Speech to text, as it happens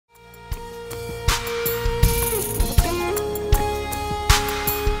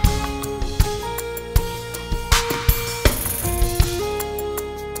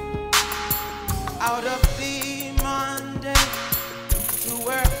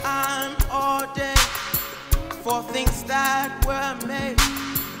For things that were made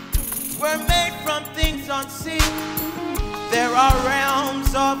from things unseen. There are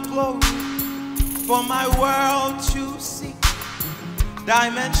realms of glory for my world to see.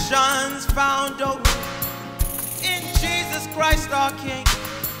 Dimensions found only in Jesus Christ our King.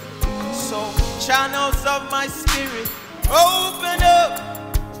 So channels of my spirit open up,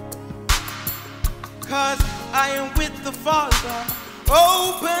 'cause I am with the Father.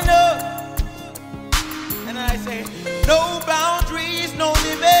 Open up. And I say, no boundaries, no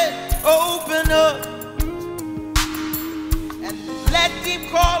limit. Open up. And let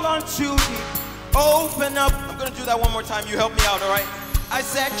deep call unto deep. Open up. I'm going to do that one more time. You help me out, all right? I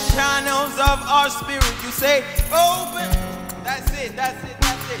said channels of our spirit. You say, open. That's it, that's it,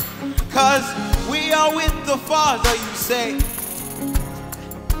 that's it. 'Cause we are with the Father, you say.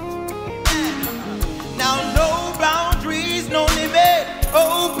 Now no boundaries, no limit.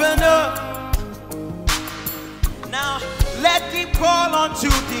 Open up. Now let deep call unto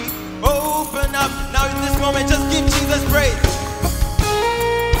deep. Open up. Now in this moment, just give Jesus praise.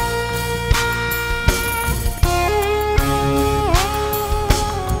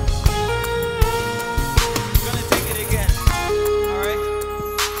 I'm gonna take it again. All right.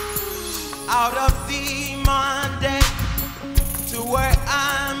 Out of the Monday to where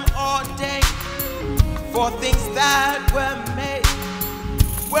I'm ordained for things that were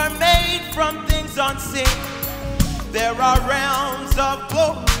made from things unseen. There are realms of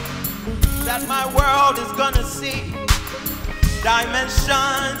glory that my world is gonna see.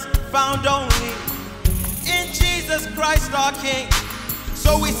 Dimensions found only in Jesus Christ our King.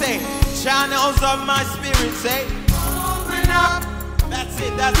 So we say, channels of my spirit say, open up. That's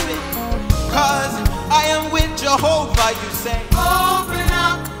it, that's it. 'Cause I am with Jehovah, you say, open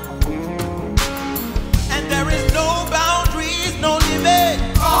up. And there is no boundaries, no limit.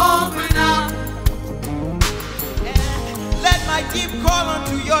 Open up. Let my deep call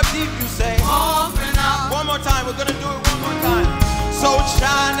unto your deep, you say. Open up. One more time, we're gonna do it one more time. So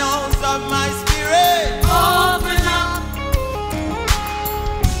channels of my spirit, open up.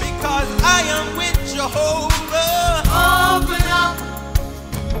 Because I am with Jehovah. Open up.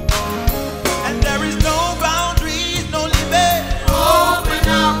 And there is no boundaries, no limit. Open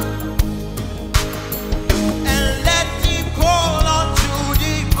up. And let deep call unto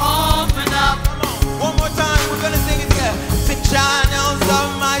deep. Open up. Come on, one more time, we're gonna sing it together. Channels of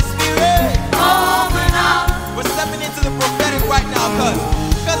my spirit, open up. We're stepping into the prophetic right now,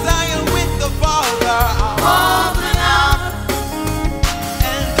 'cause I am with the Father. Open up.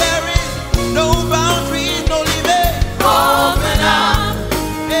 And there is no boundaries, no limit. Open up.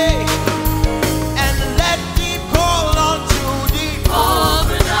 Hey. And let deep call unto deep.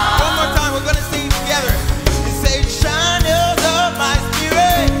 Open up. One more time, we're gonna sing together. You say, channels of my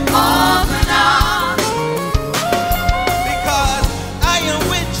spirit, open up.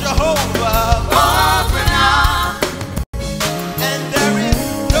 Jehovah, open up. And there is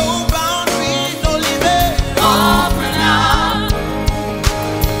no boundaries, no limit. Open up.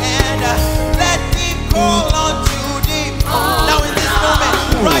 And let deep call unto deep. Now in this moment,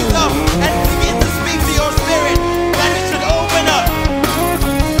 rise up and begin to speak to your spirit that it should open up.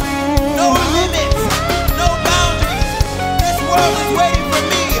 No limits, no boundaries. This world is waiting for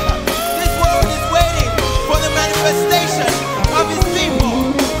me. This world is waiting for the manifestation of his people.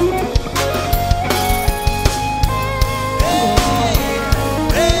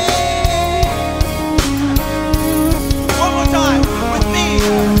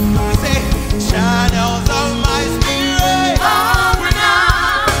 Channels of my spirit, open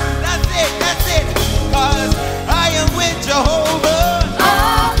up. That's it, that's it. 'Cause I am with Jehovah.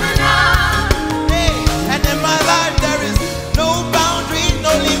 Open up. Hey, and in my life there is no boundaries,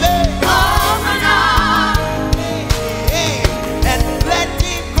 no limit. Open up. Hey, hey, and let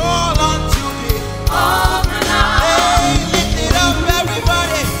deep call unto deep. Open up. Hey, lift it up,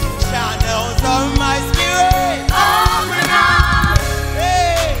 everybody. Channels of my spirit, open up.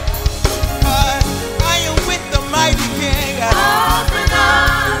 Hey. Mighty King, open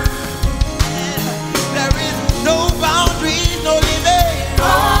up. There is no boundaries, no limit.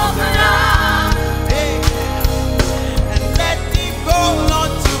 Open up. Hey. And let deep call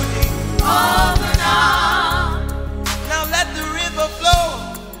unto deep. Open up. Now let the river flow.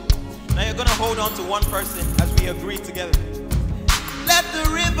 Now you're gonna hold on to one person as we agree together. Let the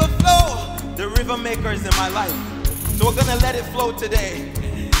river flow. The river maker is in my life, so we're gonna let it flow today.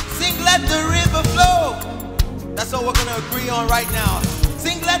 Sing, let the river flow. That's all we're gonna agree on right now.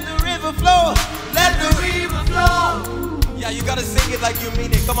 Sing, let the river flow. Let the river flow. Yeah, you gotta sing it like you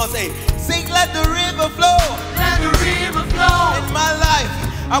mean it. Come on, say, sing, let the river flow. Let the river flow. In my life,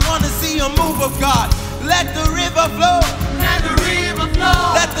 I wanna see a move of God. Let the river flow. Let the river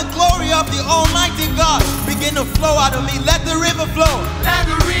flow. Let the glory of the Almighty God begin to flow out of me. Let the river flow. Let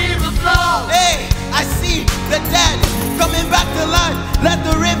the river flow. Hey, I see the dead coming back to life. Let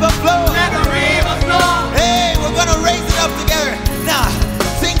the river flow. Let the river flow. Hey, we're gonna raise it up together. Now,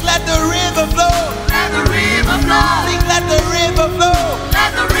 sing let the river flow. Let the river flow. Sing let the river flow.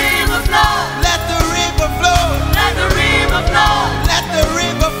 Let the river flow. Let the river flow. Let the river flow. Let the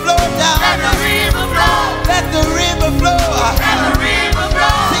river flow down. Let the river flow. Let the river flow. Let the river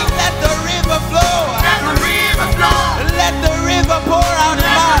flow. Sing let the river flow. Let the river flow. Let the river pour out of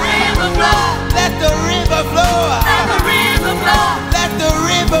Let the mine. river flow. Let the river flow. Let the river flow. Let the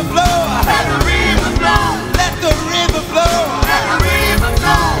river flow. Let the river flow. Let the river flow. Let the river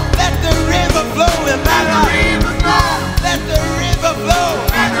flow. Let the river flow in my Let the life. river flow. Let the river flow.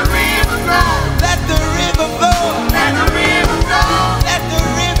 Let the river flow. Let the river flow. Let the river flow. Let the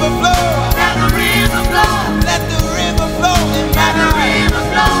river flow. Let the river flow. Let the river flow in my Let the life. river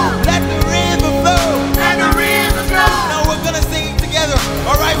flow. Let the river flow. Let the river flow. Now we're gonna sing it together.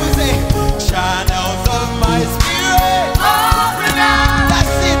 All right, we say, channels of my spirit. Open up.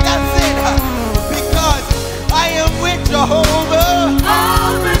 That's it, that's it. Because I am with Jehovah.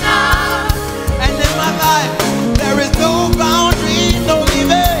 Open up. And in my life, there is no boundary, no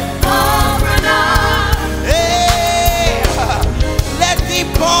limit. Open up. Hey, let me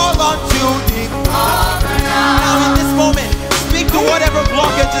call unto thee. Open Now up. in this moment, speak to whatever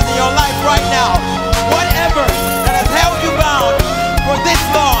blockage is in your life right now. Whatever that has held you bound for this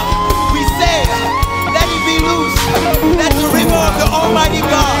long, we say, let it be loose. Let the river of the Almighty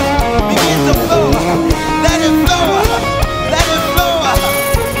God begin to flow. Let it flow. Let it flow.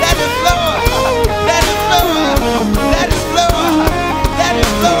 Let it flow. Let it flow. Let it flow. Let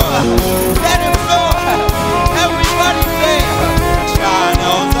it flow. Let it flow. Everybody say,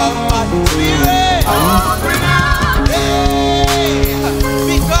 channels of my spirit. Open up. Hey,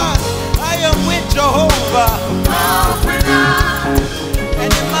 because I am with Jehovah. Open up.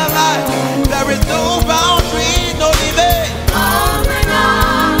 And in my life, there is no boundary, no limit. Open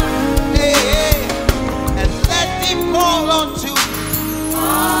up. Hey, and let him call unto.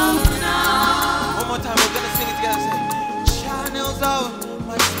 Open up. One more time, we're gonna sing it together. Say, channels of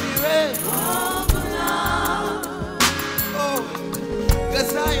my spirit. Open up. Oh,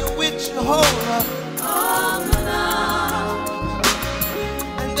 because I am with Jehovah. Open up.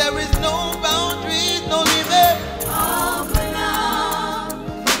 And there is no boundary, no limit. Open up.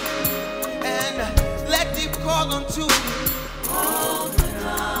 And let him call unto. Open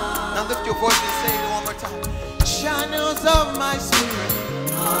up. Now lift your voice and say it one more time. Channels of my spirit.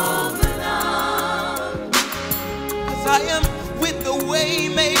 Open up. Cause I am